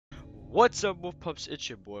What's up, Wolf Pups? It's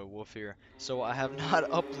your boy Wolf here. So I have not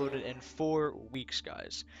uploaded in 4 weeks,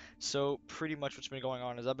 guys. So pretty much what's been going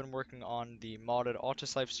on is I've been working on the modded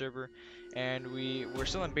Outlast Life server, and we're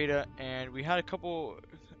still in beta, and we had a couple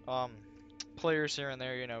um, players here and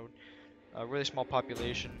there, a really small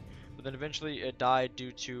population. But then eventually it died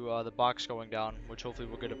due to the box going down, which hopefully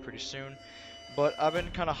we'll get it pretty soon. But I've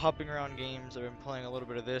been kind of hopping around games. I've been playing a little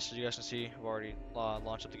bit of this, as you guys can see. I've already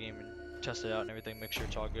launched up the game and tested it out and everything, make sure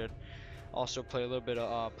it's all good. Also play a little bit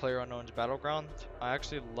of PlayerUnknown's Battleground. I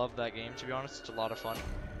actually love that game, to be honest. It's a lot of fun.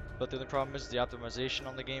 But the only problem is the optimization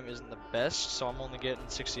on the game isn't the best, so I'm only getting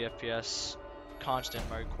 60 FPS constant.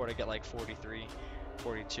 My record I get like 43,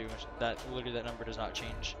 42. That number does not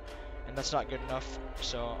change, and that's not good enough.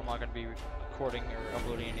 So I'm not gonna be recording or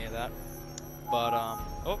uploading any of that. But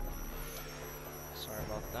oh, sorry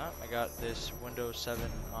about that. I got this Windows 7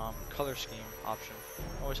 color scheme option.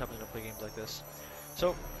 Always happens to play games like this.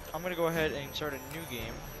 So I'm gonna go ahead and start a new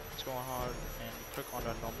game. Let's go ahead and click on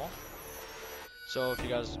the normal. So if you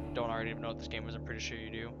guys don't already even know what this game is, I'm pretty sure you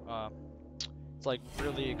do. It's like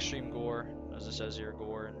really extreme gore, as it says here,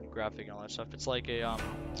 gore and graphic and all that stuff. It's like a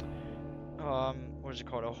what is it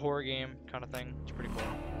called? A horror game kind of thing. It's pretty cool.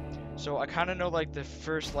 So I kind of know like the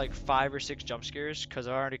first like 5 or 6 jump scares because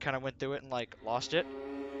I already kind of went through it and like lost it.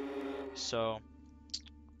 So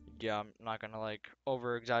yeah, I'm not gonna like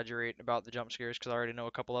over exaggerate about the jump scares because I already know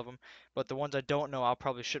a couple of them. But the ones I don't know, I'll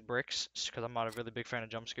probably shit bricks because I'm not a really big fan of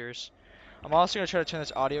jump scares. I'm also gonna try to turn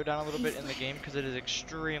this audio down a little bit in the game because it is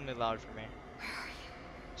extremely loud for me.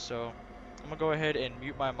 So I'm gonna go ahead and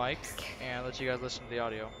mute my mic and let you guys listen to the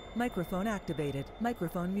audio. Microphone activated.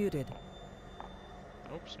 Microphone muted.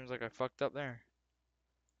 Oops, seems like I fucked up there.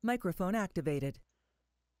 Microphone activated.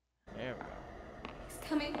 There we go. He's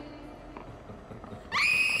coming.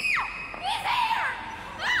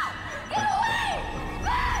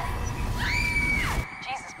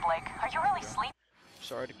 Jesus, Blake, are you really sleeping?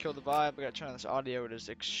 Sorry to kill the vibe. I gotta turn on this audio. It is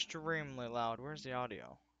extremely loud. Where's the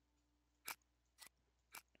audio?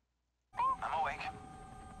 I'm awake.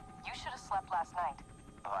 You should have slept last night.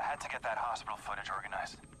 Oh, I had to get that hospital footage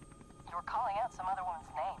organized. You were calling out some other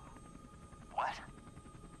woman's name. What?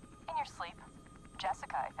 In your sleep.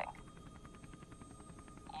 Jessica, I think.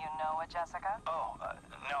 You know a Jessica? Oh,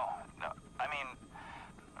 no. I mean,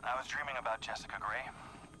 I was dreaming about Jessica Gray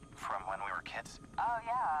from when we were kids. Oh,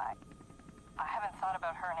 yeah. I haven't thought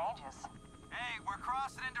about her in ages. Hey, we're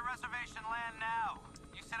crossing into reservation land now.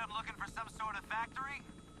 You said I'm looking for some sort of factory?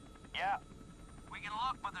 Yeah. We can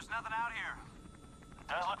look, but there's nothing out here.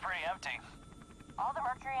 Does look pretty empty. All the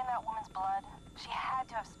mercury in that woman's blood, she had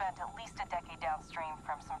to have spent at least a decade downstream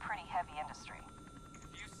from some pretty heavy industry.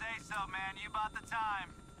 You say so, man. You bought the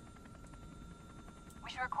time.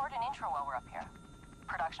 We should record an intro while we're up here.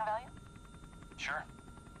 Production value? Sure.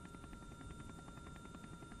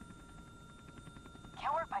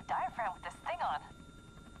 Can't work my diaphragm with this thing on.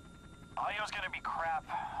 Audio's gonna be crap.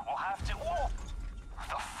 We'll have to... Whoa! What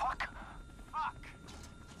the fuck? Fuck!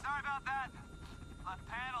 Sorry about that. Left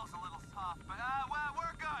panel's a little soft, but well,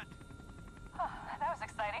 we're good. That was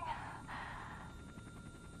exciting.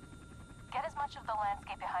 Get as much of the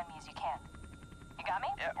landscape behind me as you can. You got me?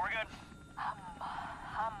 Yeah, we're good.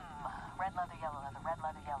 Red leather, yellow leather, red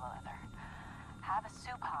leather, yellow leather. Have a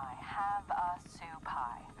soup pie, have a soup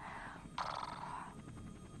pie.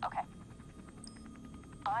 Okay.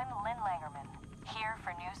 I'm Lynn Langerman, here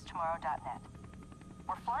for newstomorrow.net.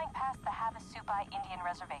 We're flying past the Havasupai Indian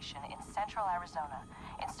Reservation in central Arizona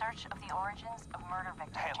in search of the origins of murder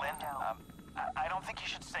victim Hey, Lynn, Jane Doe. I don't think you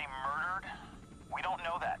should say murdered. We don't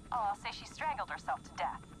know that. Oh, I'll say she strangled herself to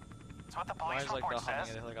death. It's what the Why police is like report the humming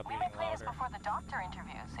says. of the helicopter We might getting play this louder? before the doctor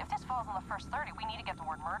interviews. If this falls on the first 30, we need to get the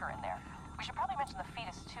word murder in there. We should probably mention the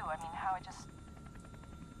fetus too. I mean, how it just...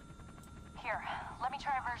 Here, let me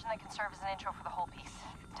try a version that can serve as an intro for the whole piece.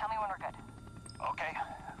 Tell me when we're good. Okay,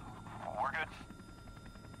 we're good.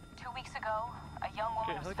 2 weeks ago, a young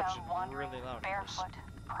woman was helicopter's found wandering really loud. barefoot,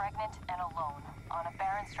 pregnant, and alone on a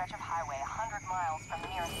barren stretch of highway 100 miles from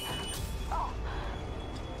the nearest... Oh!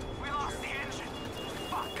 We lost the engine.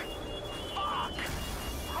 Fuck. Fuck.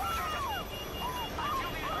 I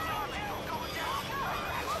feel the engine going down.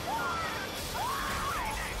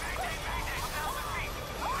 Mayday, 1,000 feet.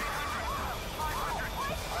 800, 500,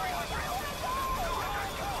 300,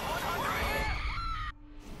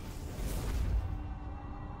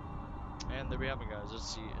 100. And there we have it, guys.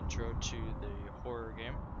 That's the intro to the horror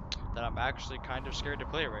game that I'm actually kind of scared to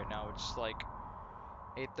play right now. It's like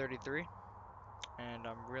 8:33, and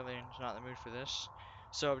I'm really not in the mood for this.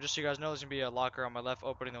 So just so you guys know, there's gonna be a locker on my left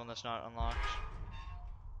opening, the one that's not unlocked.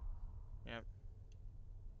 Yep.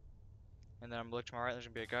 And then I'm looking to my right, there's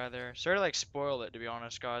gonna be a guy there. Sorry to like spoil it, to be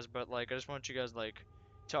honest, guys, but like I just want you guys like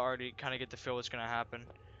to already kind of get the feel what's gonna happen.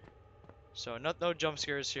 So no jump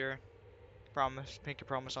scares here. Promise, make a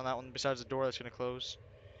promise on that one. Besides the door that's gonna close.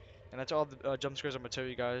 And that's all the jump scares I'm gonna tell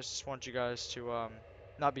you guys. Just want you guys to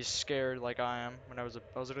not be scared like I am. When I was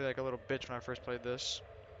literally like a little bitch when I first played this.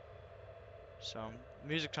 So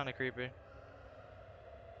music kind of creepy.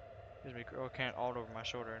 Gives me oh can't all over my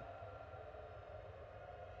shoulder.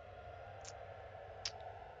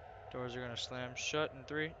 Doors are gonna slam shut in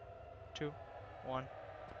 3, 2, 1.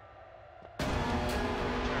 Turn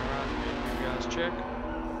around, give you guys check.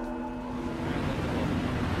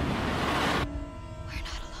 We're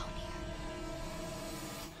not alone here.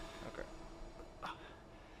 Okay.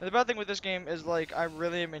 And the bad thing with this game is like I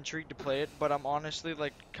really am intrigued to play it, but I'm honestly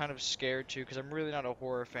like kind of scared too because I'm really not a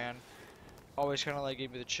horror fan. Always kind of like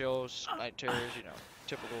gave me the chills, night terrors, you know,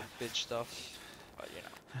 typical bitch stuff. But you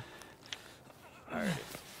know. Alrighty.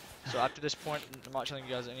 So after this point, I'm not telling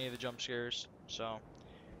you guys any of the jump scares. So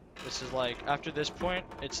this is like after this point,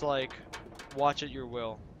 it's like watch at your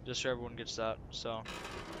will, just so everyone gets that. So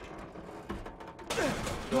if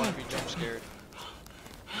you don't want to be jump scared,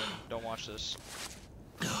 then don't watch this.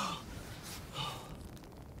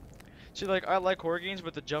 See, like I like horror games,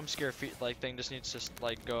 but the jump scare thing just needs to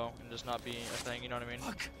like go and just not be a thing. You know what I mean?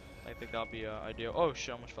 I think that'll be ideal. Oh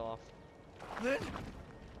shit! Almost fell off. Lynn!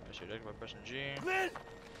 I should by pressing G. Lynn!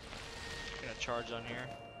 Gonna charge on here.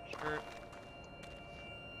 Skirt.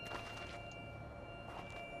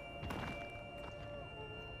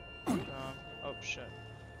 Oh shit.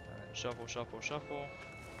 And shuffle, shuffle, shuffle.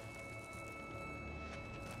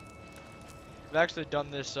 I've actually done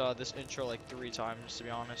this this intro like 3 times to be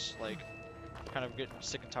honest. Like, kind of getting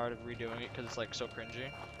sick and tired of redoing it because it's like so cringy.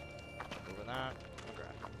 Jump over that. Okay.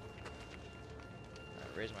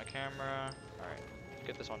 Alright, raise my camera. Alright,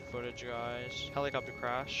 get this on footage, guys. Helicopter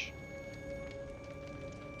crash.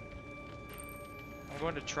 I'm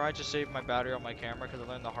going to try to save my battery on my camera because I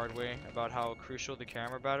learned the hard way about how crucial the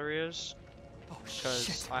camera battery is. Oh, Because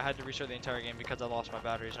shit. I had to restart the entire game because I lost my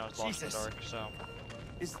batteries and I was lost in the Jesus. dark, so.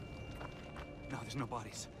 No, there's no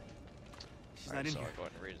bodies. She's Alright, not in so here. I'll go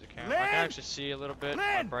ahead and raise the camera. I Lynn! can actually see a little bit.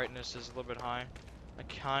 My Lynn! brightness is a little bit high. I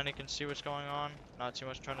kinda can see what's going on. Not too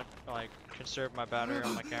much. I'm trying to like conserve my battery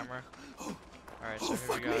on my camera. Alright, so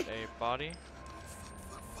here we got a body.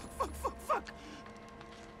 Fuck!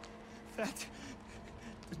 That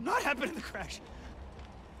did not happen in the crash.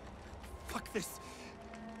 Fuck this.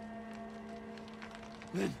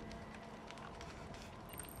 Lynn.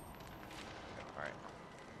 Alright.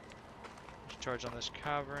 Let's charge on this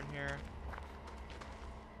cavern here.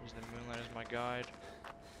 Use the moonlight as my guide.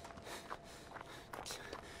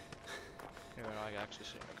 Here, I can actually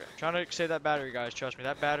see. Okay. I'm trying to save that battery, guys. Trust me,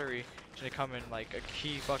 that battery is gonna come in like a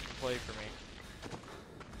key fucking play for me.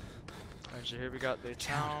 Alright, so here we got the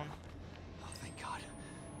town. Oh, thank God. I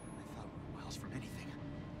thought we were miles from anything.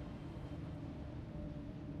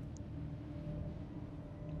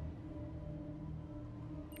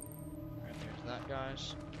 Alright, there's that,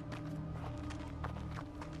 guys.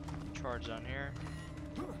 Charge down here.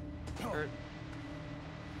 Hurt.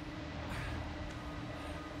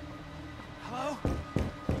 Hello?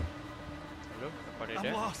 Hello? Nobody I'm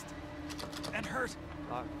there? lost. And hurt.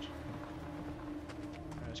 Locked.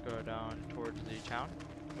 Let's go down towards the town,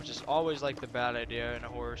 which is always like the bad idea in a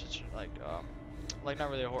horror situation. Like not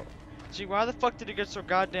really a horror. See, why the fuck did it get so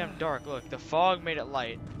goddamn dark? Look, the fog made it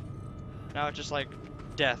light. Now it's just like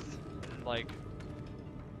death and like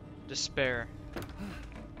despair.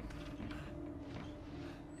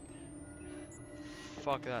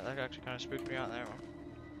 Fuck that. That actually kind of spooked me out there.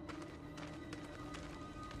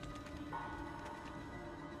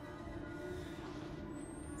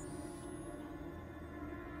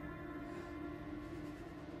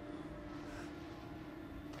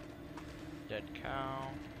 Dead cow.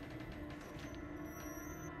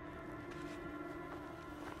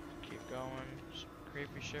 Keep going. Some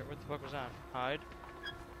creepy shit. What the fuck was that? Hide?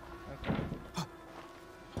 Okay.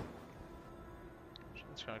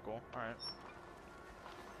 That's kind of cool. Alright.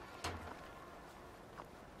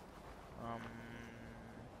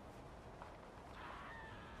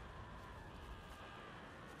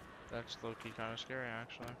 That's low-key kind of scary,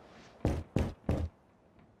 actually.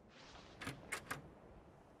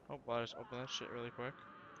 Oh, I'll just open that shit really quick.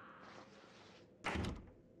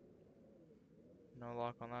 No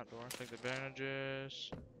lock on that door. Take the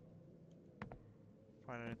bandages.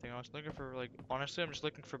 Find anything else? Looking for, like, honestly, I'm just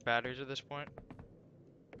looking for batteries at this point.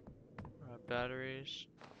 Batteries.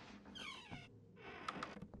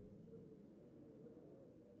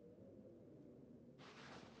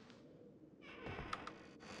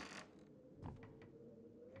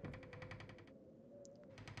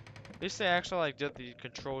 At least they actually like did the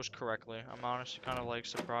controls correctly. I'm honestly kind of like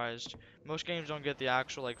surprised. Most games don't get the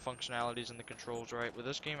actual like functionalities in the controls right, but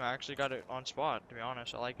this game I actually got it on spot. To be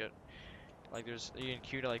honest, I like it. Like there's E and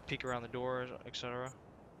Q to like peek around the doors, etc.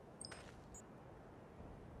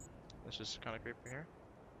 This is kind of creepy here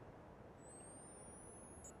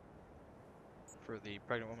for the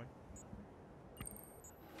pregnant woman.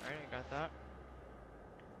 All right, got that.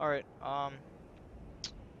 All right,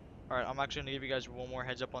 Alright, I'm actually gonna give you guys one more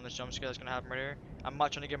heads up on this jump scare that's gonna happen right here. I'm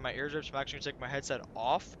not trying to get my ears ripped, so I'm actually gonna take my headset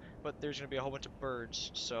off, but there's gonna be a whole bunch of birds,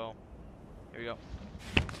 so here we go.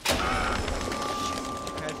 Keep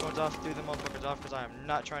your headphones off, do the motherfuckers off, because I am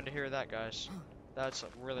not trying to hear that, guys. That's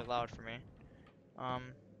really loud for me. Why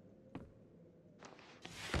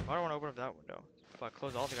do I want to open up that window? Fuck,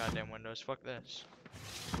 close all the goddamn windows, fuck this.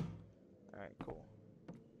 Alright, cool.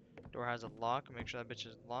 Door has a lock, make sure that bitch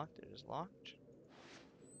is locked. It is locked.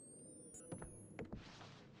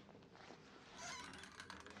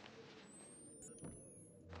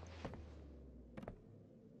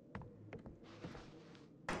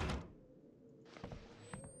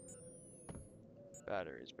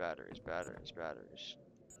 Batteries, batteries, batteries, batteries.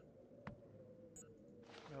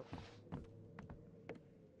 Nope.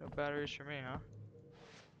 No batteries for me, huh?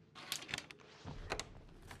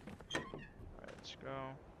 Alright, let's go.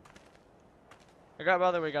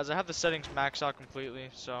 By the way, guys, I have the settings maxed out completely,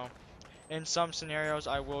 so in some scenarios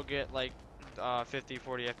I will get like 50,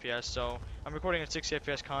 40 FPS. So I'm recording at 60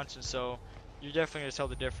 FPS constant, so you're definitely gonna tell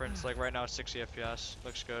the difference. Like right now, it's 60 FPS,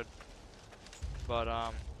 looks good. But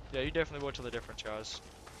yeah, you definitely will tell the difference, guys.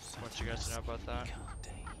 I want you guys to know about that.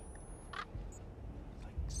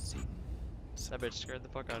 That bitch scared the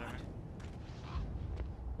fuck out of me.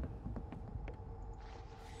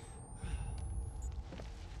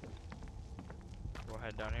 Go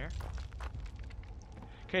ahead down here.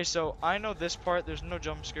 Okay, so I know this part, there's no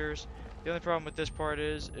jump scares. The only problem with this part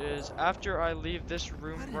is after I leave this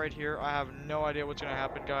room right here, I have no idea what's gonna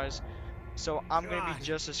happen, guys. So I'm gonna be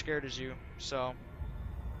just as scared as you. So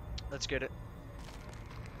let's get it.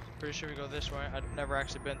 Pretty sure we go this way. I've never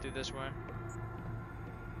actually been through this way.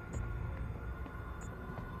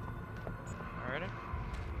 Alrighty.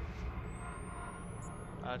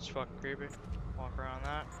 That's fucking creepy. Walk around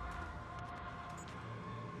that.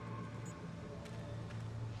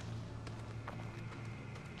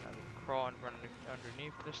 Crawl and run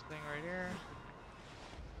underneath this thing right here.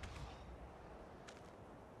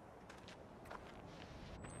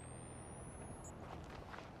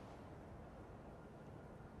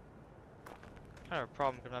 Kind of a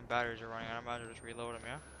problem because my batteries are running out. I might as well just reload them,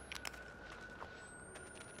 yeah?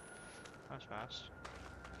 That's fast.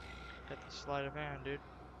 Get the sleight of hand, dude.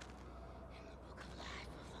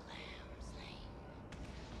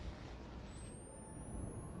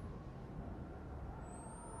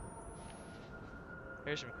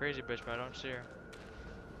 Here's some crazy bitch, but I don't see her.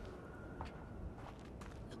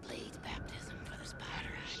 The blade's baptism for the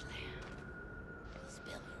spider ash lamb.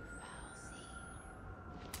 Spill your foul seed.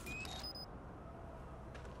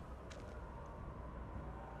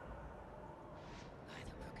 By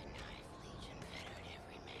the broken knife, legion fettered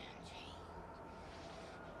every man chained.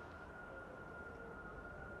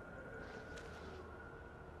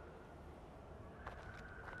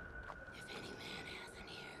 If any man hath an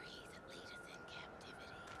ear, he that leadeth in captivity.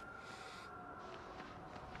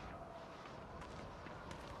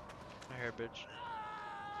 I hear a bitch.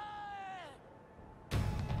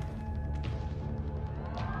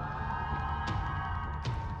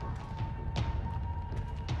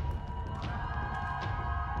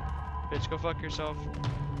 Bitch, go fuck yourself.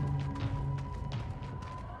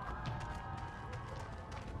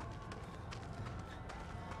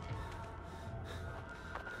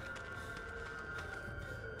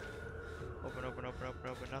 Open, open, open, open,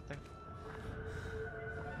 open, nothing.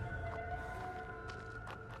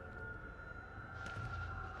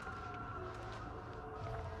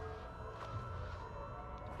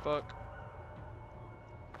 Fuck.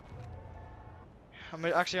 I'm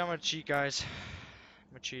gonna cheat, guys. I'm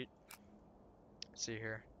gonna cheat. Let's see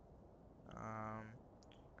here.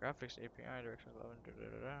 Graphics API directions 11. Da, da,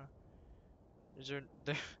 da, da. Is there?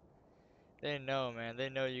 They know, man. They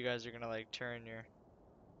know you guys are gonna like turn your.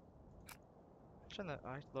 Turn that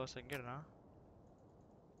lowest I can get it, huh?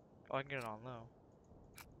 Oh, I can get it on low.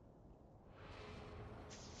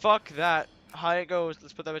 Fuck that. High it goes.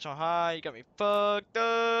 Let's put that bitch on high. You got me fucked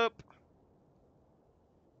up.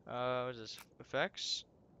 What is this? Effects?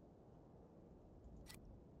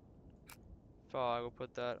 Fuck, we'll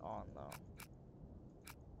put that on low.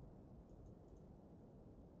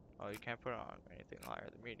 Oh, you can't put it on anything higher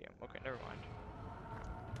than medium. Okay, never mind.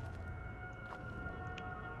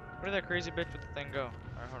 Where did that crazy bitch with the thing go?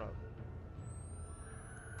 Alright, hold up.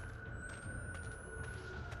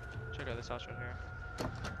 Check out this house right here.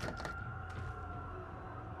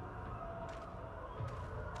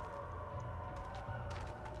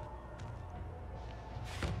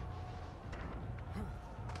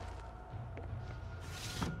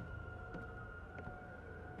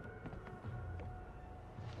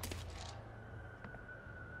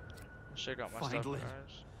 Check out my Find stuff, Lynn.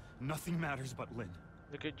 guys. Nothing matters but Lynn.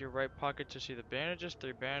 Look at your right pocket to see the bandages.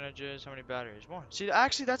 3 bandages. How many batteries? 1. See,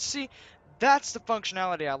 actually, that's the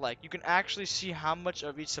functionality I like. You can actually see how much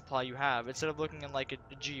of each supply you have instead of looking in like a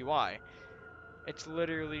GUI. It's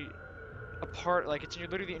literally a part, like it's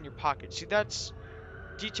literally in your pocket. See, that's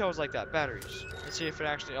details like that. Batteries. Let's see if it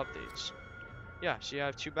actually updates. Yeah, see, I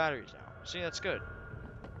have 2 batteries now. See, that's good.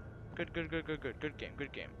 Good, good, good, good, good. Good game,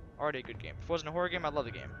 good game. Already a good game. If it wasn't a horror game, I'd love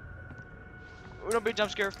the game. Oh, don't be a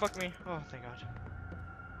jump scare. Fuck me. Oh, thank God.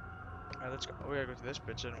 Alright, let's go. Oh, we gotta go through this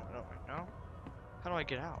bitch, don't we? No? How do I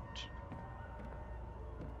get out?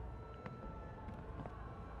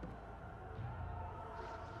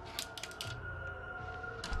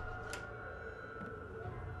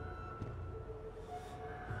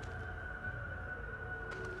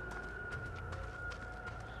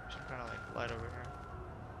 Some kind of like light over here.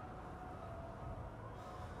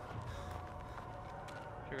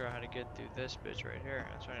 Figure out how to get through this bitch right here.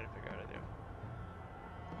 That's what I need to figure out how to do.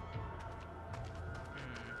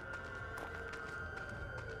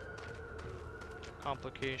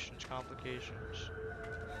 Complications, complications.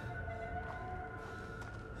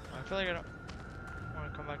 I feel like I don't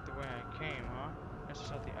want to come back the way I came, huh? Guess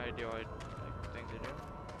it's not the ideal like, thing to do.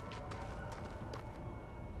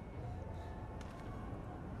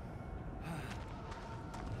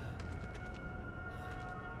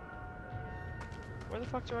 Where the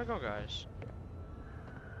fuck do I go, guys?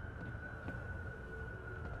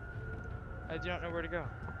 I do not know where to go.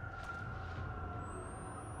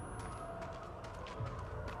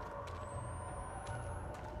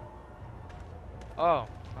 Oh,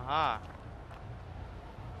 aha.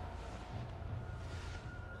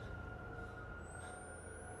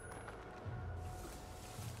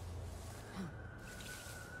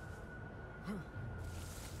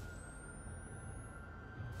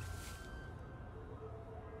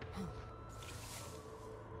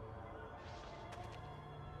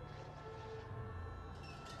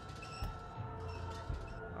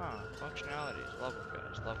 Ah, functionalities. Love them,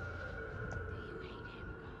 guys. Love them.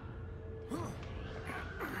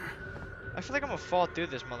 I feel like I'm gonna fall through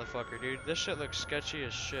this motherfucker, dude. This shit looks sketchy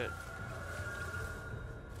as shit.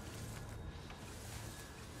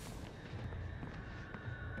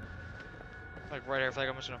 Like right here, I feel like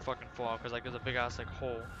I'm just gonna fucking fall because like there's a big ass like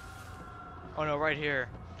hole. Oh no, right here.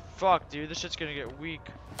 Fuck, dude, this shit's gonna get weak.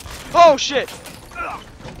 Oh shit!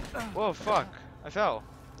 Whoa, fuck. I fell.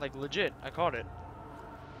 Like legit, I caught it.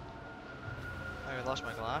 I lost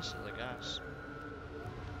my glasses, I guess.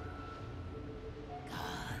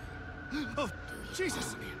 Oh,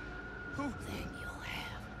 Jesus! Who? Then you'll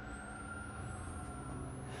have.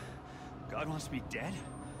 God wants me dead?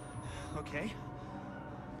 Okay.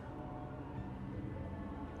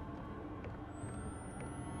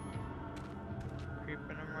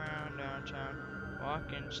 Creeping around downtown,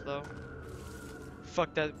 walking slow.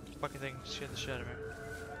 Fuck that fucking thing, scared the shit out of me.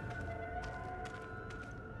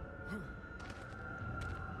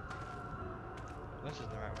 This isn't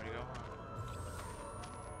the right way to go, huh?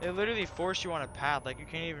 They literally force you on a path, like you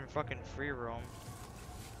can't even fucking free roam.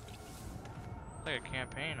 It's like a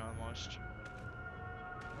campaign almost.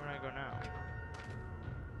 Where do I go now?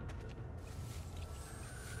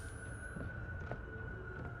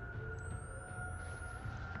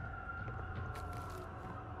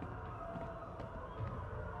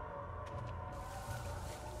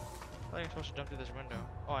 I think I'm supposed to jump through this window.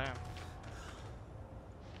 Oh, I am.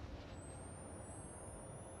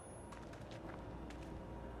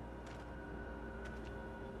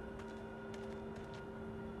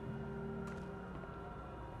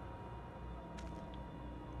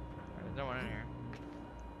 There's no one in here.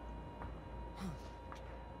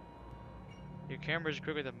 Your camera is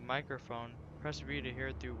equipped with a microphone. Press V to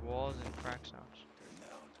hear through walls and crack sounds. Turn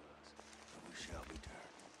now to us, and we shall return.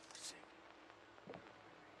 Sing.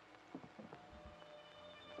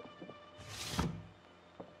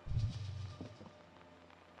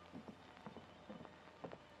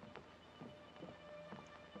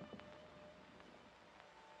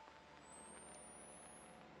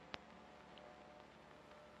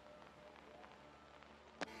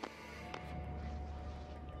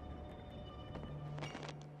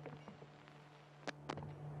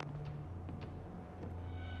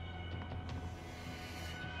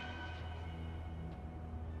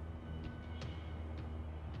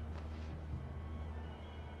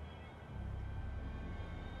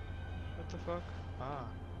 fuck? Ah.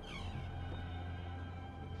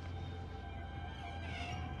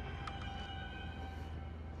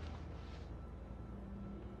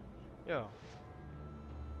 Yo.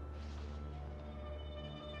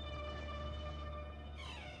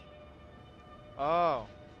 Oh.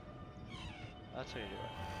 That's how you do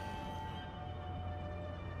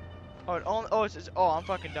it. Oh, oh, I'm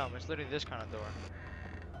fucking dumb. It's literally this kind of door.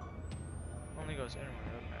 Only goes inward,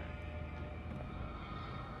 okay.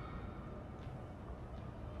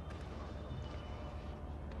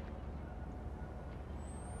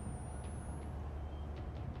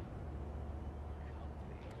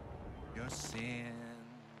 Your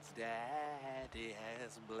sins, Daddy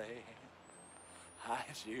has bled.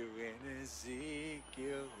 Hide you in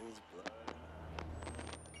Ezekiel's blood.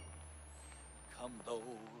 Come though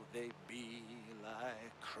they be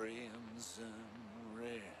like crimson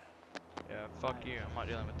red. Yeah, fuck you. I'm not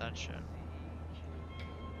dealing with that shit.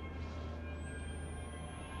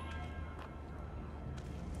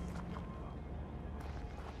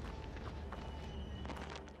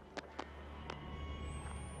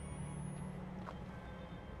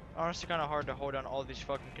 Honestly, kind of hard to hold down all these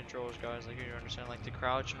fucking controls, guys. Like, you understand, like the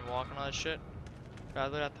crouch and walk and all that shit. I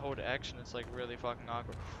literally have to hold X, and it's like really fucking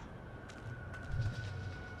awkward.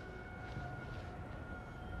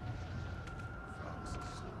 Fox is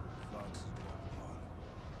one. I will turn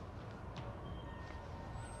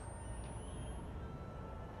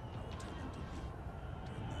into thee.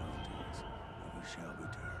 Turn thou into us, and we shall be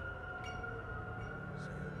turned. Say now.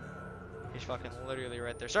 He's fucking literally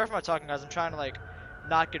right there. Sorry for my talking, guys. I'm trying to like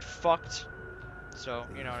not get fucked. So,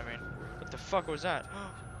 you know what I mean. What the fuck was that?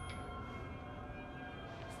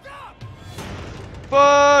 Stop!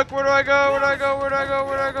 Fuck! Where do I go? Where do I go? Where do I go?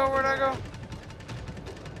 Where do I go? Where do I go?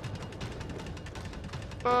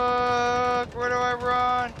 Fuck! Where do I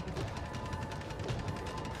run?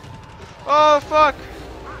 Oh fuck!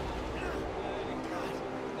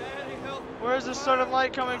 Where's the sort of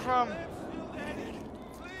light coming from?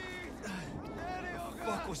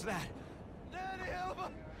 Fuck was that? Daddy, help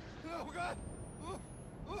us! Oh God!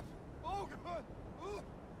 Oh God!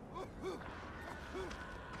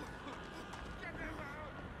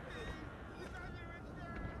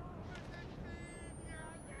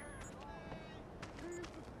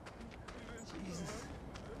 Jesus.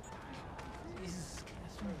 Jesus.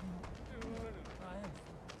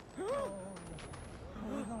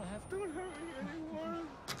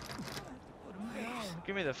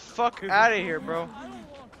 Get me the fuck out of here, bro.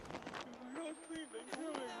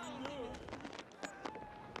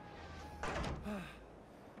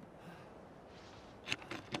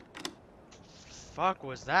 Fuck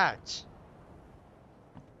was that?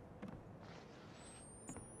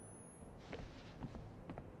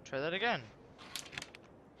 Try that again.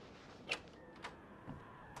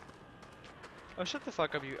 Oh, shut the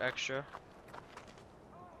fuck up, you extra.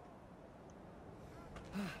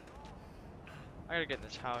 I gotta get in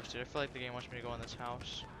this house, dude. I feel like the game wants me to go in this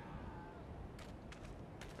house.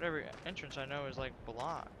 But every entrance I know is like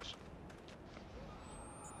blocked.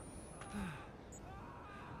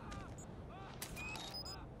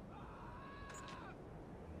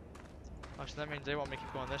 Oh, so that means they want me to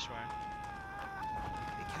keep going this way.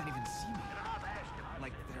 They can't even see me.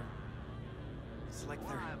 Like they're... It's like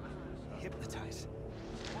they're hypnotized.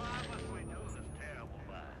 Why must we do this terrible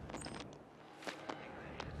life?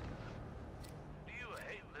 Do you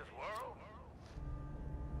hate this world?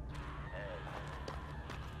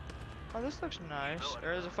 Oh, this looks nice.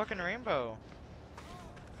 There's a fucking rainbow.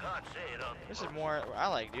 God say it on This is more what I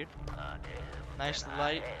like, dude. Nice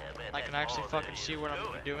light. I can actually fucking see what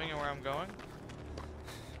I'm doing and where I'm going.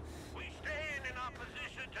 We stand in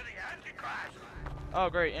opposition to the Antichrist. Oh,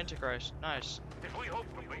 great. Antichrist. Nice. If we hope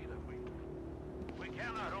to be them, we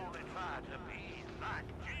cannot only try to be like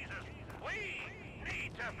Jesus, we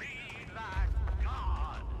need to be like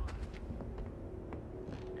God.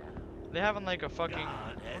 They having like a fucking...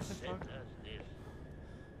 God What has the sent fuck? us this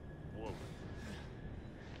woman.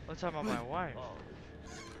 Let's talk about my wife.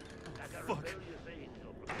 Like a rebellious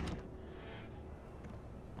angel.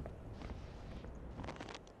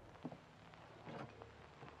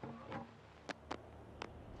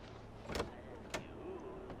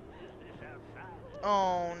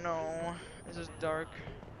 Oh no. This is dark.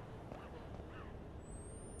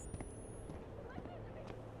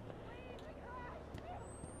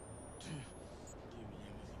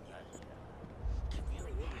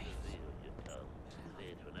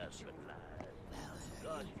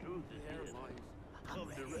 God's truth is here. Come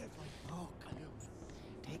direct. Look,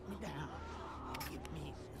 take me down and give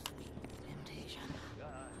me sweet temptation.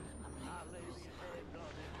 God, I lay these hands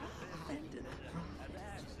on his And and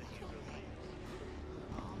ask that you release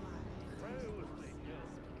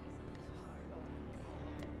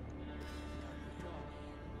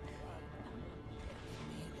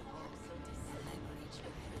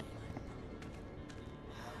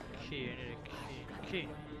key.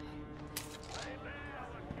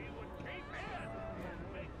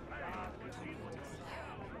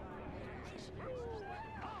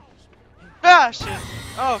 Ah, shit!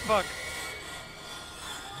 Oh, fuck.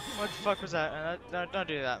 What the fuck was that? Don't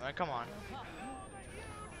do that, man. Come on.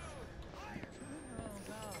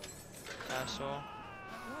 Asshole.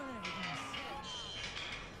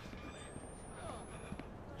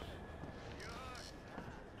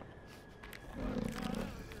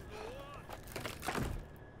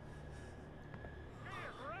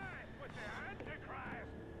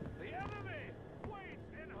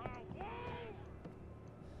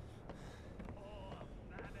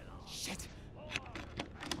 Shit!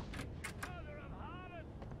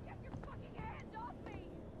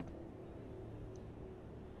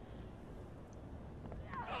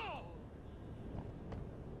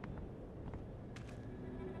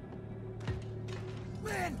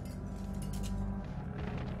 Lynn!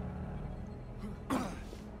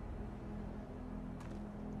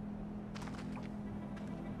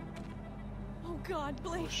 Oh God, Oh,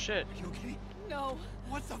 Blake. shit. You okay? No,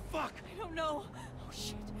 What the fuck? I don't know. Oh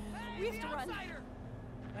shit. We have to run.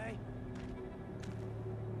 Hey.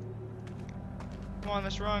 Come on,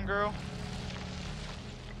 let's run, girl.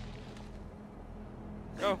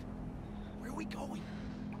 Go. Where are we going?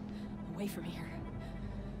 Away from here.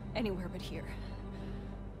 Anywhere but here.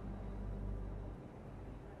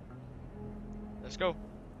 Let's go.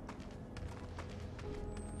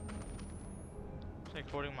 It's like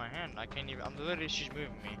holding my hand. I can't even. I'm literally. She's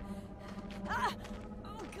moving me. Ah!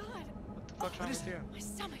 Oh God. What the fuck's wrong with you? My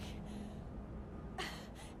stomach.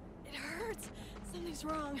 It hurts. Something's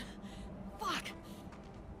wrong. Fuck.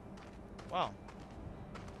 Wow.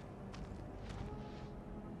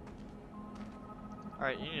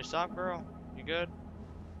 Alright, you need to stop, girl? You good?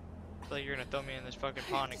 I feel like you're gonna throw me in this fucking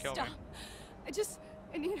pond and kill Stop. me.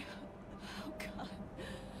 I need. Oh God.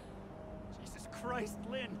 Jesus Christ,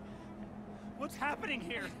 Lynn! What's happening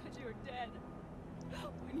here? I thought you were dead.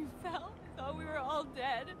 When you fell, I thought we were all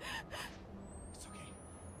dead. It's okay.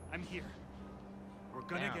 I'm here. We're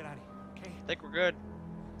gonna Damn. get out of here, okay? I think we're good.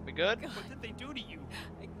 We good? What did they do to you?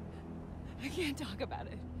 I can't talk about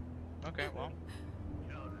it. Okay, well.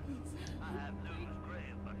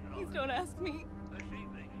 Please don't ask me.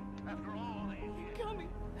 They're coming.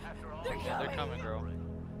 They're Yeah, coming. they're coming, girl.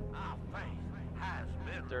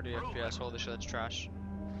 30 FPS. Holy shit, that's trash.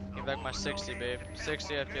 Give back my 60, babe.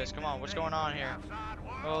 60 FPS. Come on, what's going on here?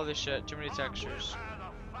 Holy shit, too many textures.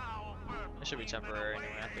 It should be temporary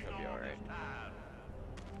anyway. I think it'll be alright.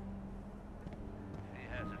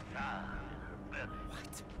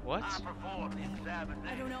 What?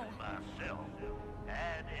 I don't know.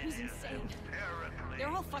 He's insane. They're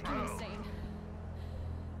all fucking insane.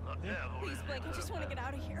 Please, Blake, I just want to get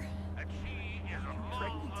out of here. Pregnant?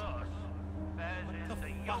 What the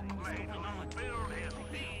fuck is going on?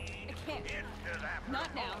 I can't.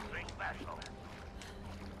 Not now.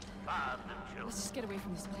 Let's just get away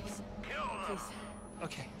from this place. Please.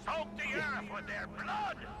 Okay. Soak the earth with their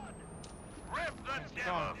blood! Rip the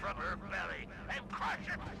devil from her belly and crush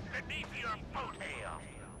it beneath your boat hail!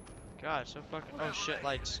 God, so fucking. Oh shit,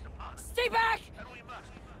 lights. Stay back!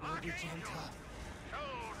 We'll be gentle.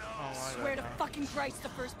 Oh my Swear to god. fucking Christ, the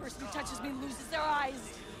first person who touches me loses their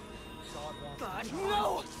eyes. God,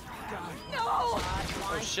 no! God. No!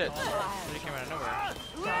 Oh shit. He came out of nowhere.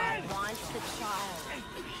 God wants the child.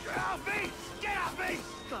 Get off me! Get off me!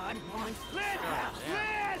 God wants Lynn!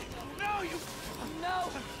 Lynn! No, you... No!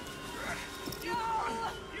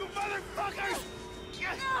 You motherfuckers!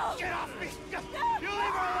 No! Get off me! You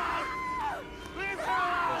leave her alone! Leave her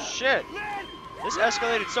alone! Oh shit. Lynn! This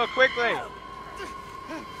escalated so quickly.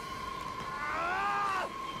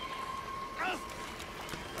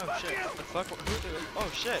 Oh shit. What the fuck? Oh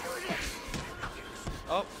shit.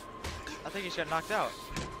 Oh. I think he just got knocked out.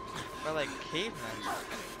 By like cavemen.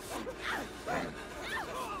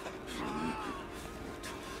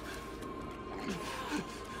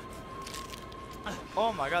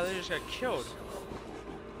 Oh my god, they just got killed.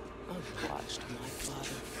 I've watched my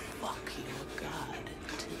father fuck your god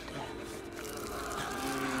to death.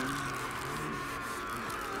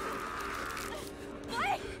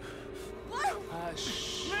 Blake! Blake!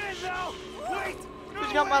 Hush. Lynn, no! Wait!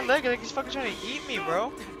 He's got my leg. I think he's fucking trying to eat me,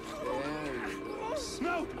 bro.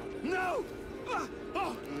 No! No!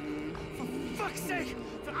 Oh! For fuck's sake!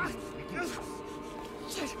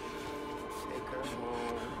 Shit! Take her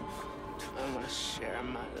home. I want to share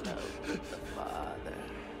my love with the father.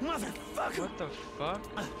 Motherfucker! What the fuck?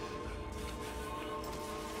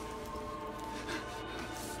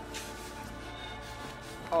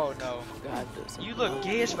 Oh no. God doesn't You look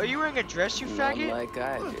gay as fuck. Are you wearing a dress, you not faggot? like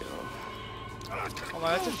I do. Oh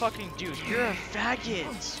my, that's a fucking dude. You're a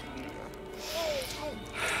faggot.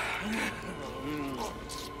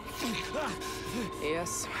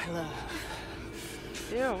 Yes, my love.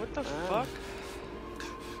 Ew, what the fuck?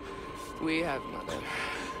 We have, mother.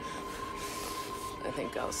 I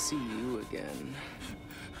think I'll see you again.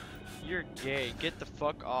 You're gay. Get the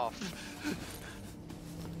fuck off.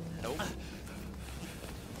 Nope.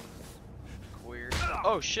 Queer.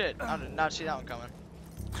 Oh shit! I did not see that one coming.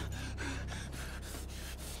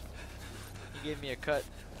 He gave me a cut.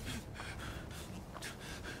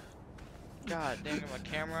 God dang it, my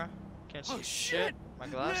camera. Can't see shit. My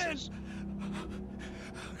glasses.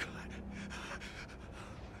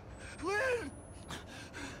 Lynn!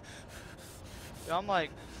 Yo, I'm like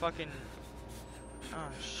fucking. Oh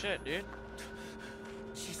shit, dude.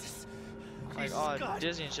 Jesus. Like Jesus, all God.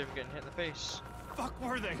 dizzy and shit from getting hit in the face. Fuck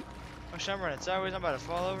were they? Oh shit, I'm running sideways. I'm about to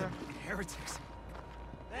fall over. Heretics.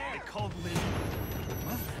 They called Lynn.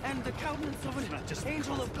 What? And the countenance of an Not just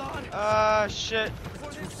angel of God. Shit.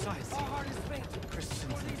 two sides. Our heart is faint.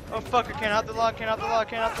 Christians. Oh fuck, I can't out the lock, can't out the lock,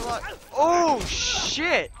 can't out the lock. Oh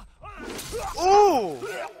shit! Ooh!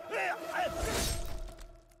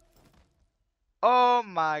 Oh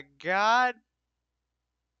my god.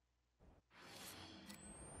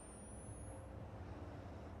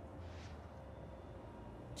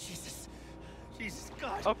 Jesus. Jesus,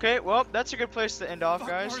 God. Okay, well, that's a good place to end off, Fuck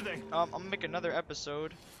guys. were they? I'm gonna make another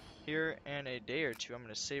episode here in a day or two. I'm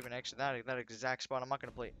gonna save and exit that exact spot. I'm not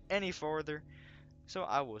gonna play any further. So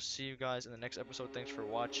I will see you guys in the next episode. Thanks for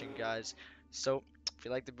watching, guys. So if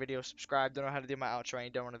you like the video, subscribe. Don't know how to do my outro. I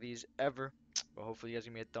ain't done one of these ever. But hopefully you guys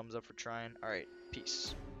give me a thumbs up for trying. Alright,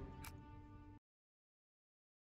 peace.